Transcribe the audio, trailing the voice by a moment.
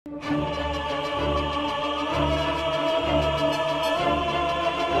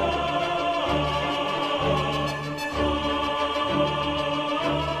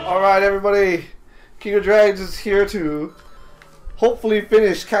Alright everybody, King of Dragons is here to hopefully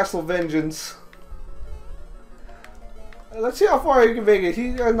finish Castle Vengeance. Let's see how far he can make it.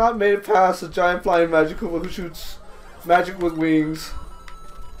 He has not made it past a giant flying magical who shoots magic with wings.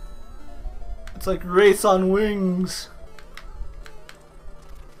 It's like Race on Wings.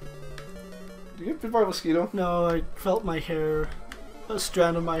 Did you get bit by a mosquito? No, I felt my hair, a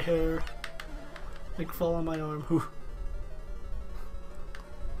strand of my hair, like fall on my arm. Whew.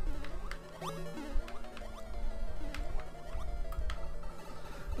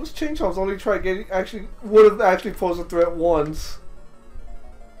 Those chain chomps only tried getting would have actually posed a threat once.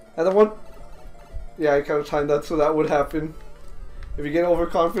 And the one, yeah, I kind of timed that so that would happen. If you get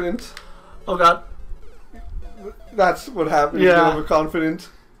overconfident. Oh god. That's what happens. Yeah. You get overconfident.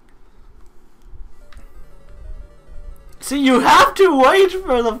 See, you have to wait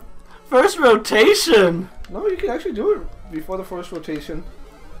for the first rotation. No, you can actually do it before the first rotation.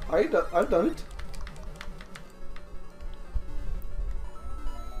 I've done it.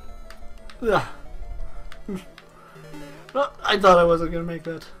 Yeah. No, I thought I wasn't gonna make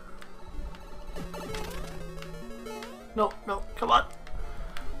that. No, no, come on.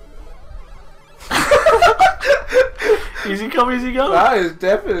 Easy come, easy go. That is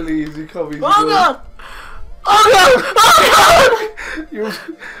definitely easy come, easy go. Oh god! Oh god!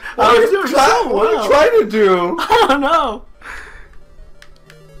 Oh god! What are you trying to do? I don't know.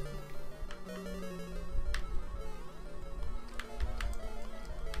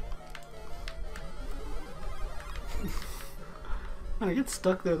 I get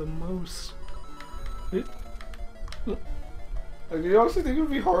stuck there the most. Do you honestly think it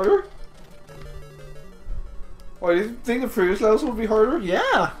would be harder? Why, do you think the previous levels would be harder?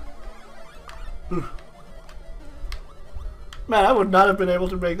 Yeah. Man, I would not have been able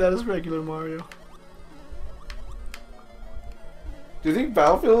to make that as regular Mario. Do you think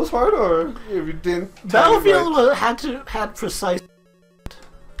Battlefield was hard, or if you didn't? Battlefield had precise.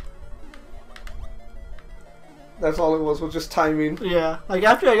 That's all it was just timing. Yeah, like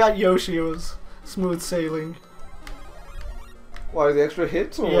after I got Yoshi, it was smooth sailing. Why, the extra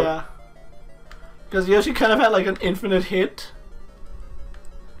hits? Or? Yeah. Because Yoshi kind of had like an infinite hit.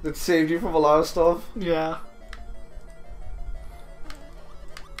 That saved you from a lot of stuff? Yeah.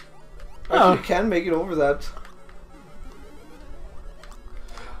 Actually, you can make it over that.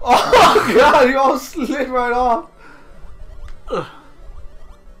 Oh god, you all slid right off!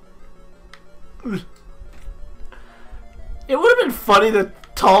 It would have been funny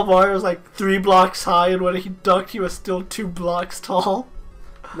that tall Mario was like 3 blocks high, and when he ducked, he was still 2 blocks tall.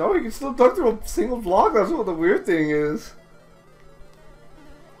 No, you can still duck through a single block. That's what the weird thing is.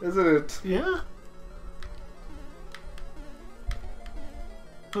 Isn't it? Yeah.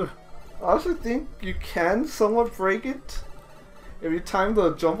 I also think you can somewhat break it if you time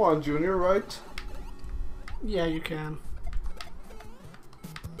the jump on Junior right. Yeah, you can.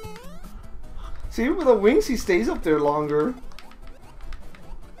 See, with the wings, he stays up there longer.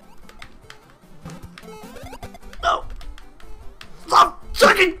 No! Stop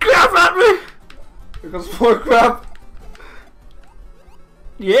chucking crap at me! Here comes more crap.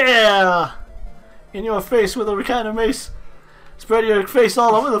 Yeah! In your face with a kind of mace. Spread your face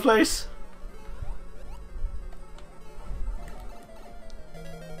all over the place.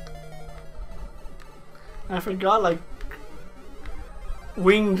 I forgot, like,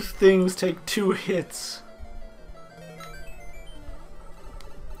 winged things take 2 hits.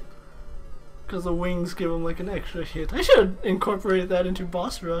 Because the wings give them like an extra hit. I should have incorporated that into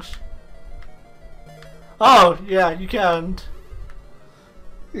Boss Rush. Oh, yeah, you can't.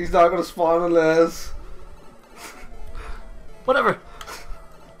 He's not gonna spawn unless... Whatever.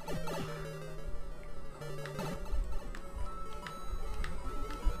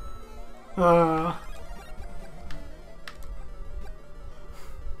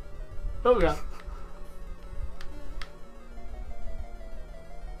 Oh god.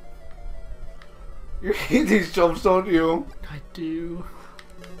 You hate these jumps, don't you? I do.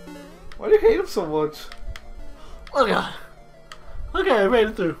 Why do you hate them so much? Oh god. Okay, I made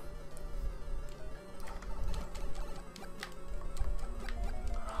it through.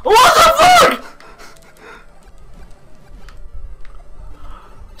 What the fuck?!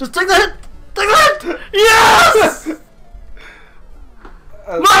 Just take that! Take that! Yes!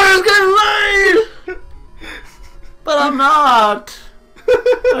 Mario's getting laid! But I'm not!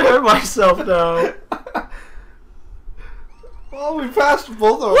 I hurt myself now. Well, we passed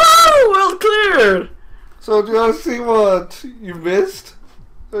both of them. Woo! Well cleared! So do you want to see what you missed?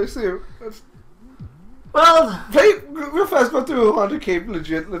 Let's see. Well, Play real fast. Go through 100 Cape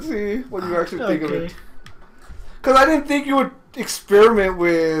legit. Let's see what you actually think of it. Because I didn't think you would experiment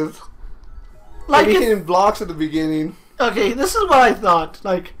with Like hitting blocks at the beginning. Okay, this is what I thought.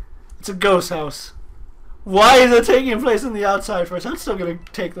 Like, it's a ghost house. Why is it taking place on the outside first? I'm still gonna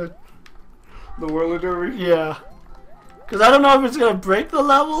take the roller derby? Yeah. Because I don't know if it's gonna break the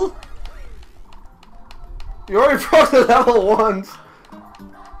level. You already broke the level once.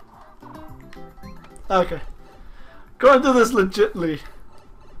 Okay. Going through this legitly.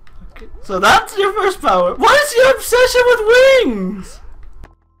 Okay. So that's your first power. What is your obsession with wings?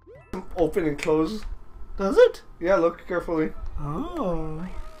 Open and close. Does it? Yeah, look carefully. Oh.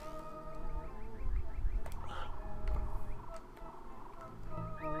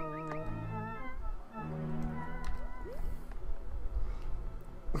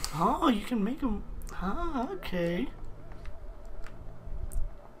 Oh, you can make them. Ah, okay.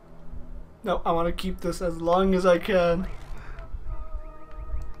 No, I want to keep this as long as I can.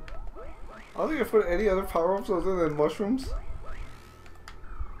 I don't think I put any other power-ups other than mushrooms.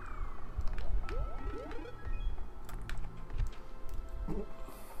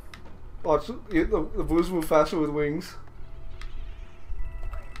 Watch, the boos move faster with wings.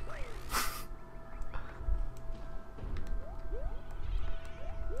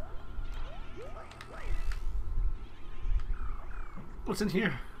 What's in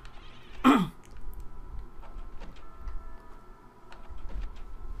here?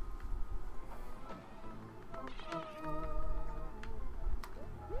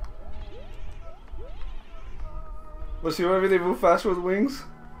 But see whenever they move faster with wings?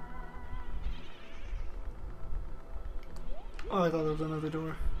 Oh, I thought there was another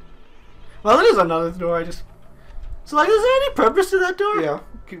door. Well, there is another door, I just... So, like, is there any purpose to that door? Yeah,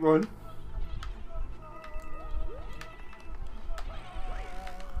 keep going.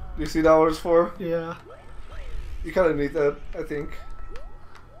 You see that what it's for? Yeah. You kind of need that, I think.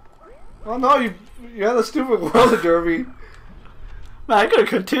 Oh no, you had a stupid roller derby. Man, I could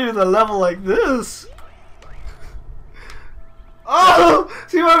continue the level like this. Oh!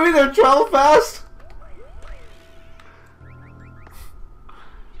 See what I mean? They're travel fast?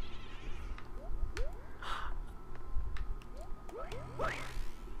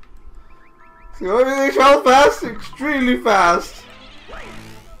 See what I mean? They travel fast? Extremely fast.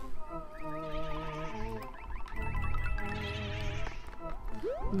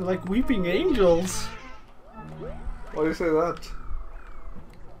 They're like weeping angels. Why do you say that?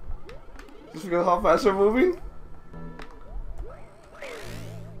 Just because how fast they're moving?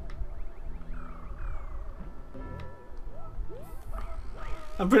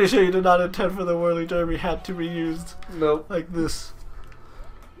 I'm pretty sure you did not intend for the whirly derby hat to be used Nope. like this.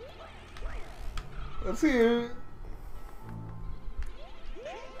 Let's see.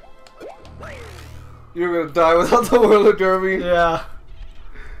 You're gonna die without the whirler derby. Yeah.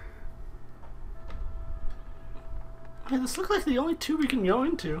 Man, this looks like the only two we can go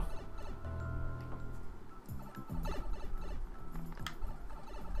into.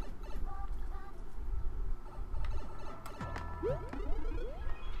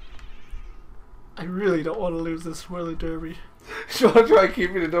 I really don't want to lose this whirly derby. You wanna try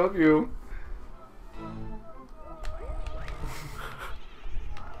keeping it, don't you?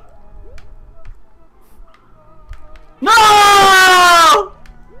 No!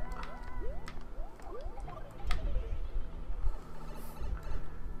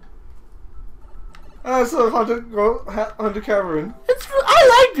 That's a haunted cavern.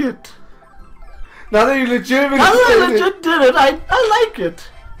 I like it. Now that you legitimately Now that I stated- legit did it, I like it.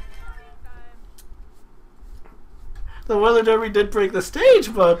 The whirly derby did break the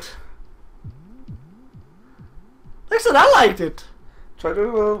stage, but like I said, I liked it. Try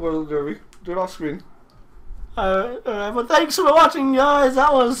doing a whirler derby. Do it off screen. But thanks for watching, guys.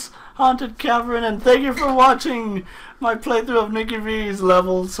 That was Haunted Cavern, and thank you for watching my playthrough of Nicky V's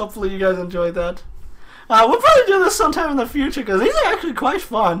levels. Hopefully you guys enjoyed that. We'll probably do this sometime in the future, because these are actually quite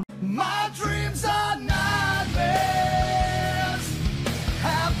fun. My dreams are nightmares.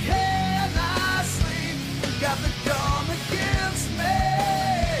 How can I sleep? Got the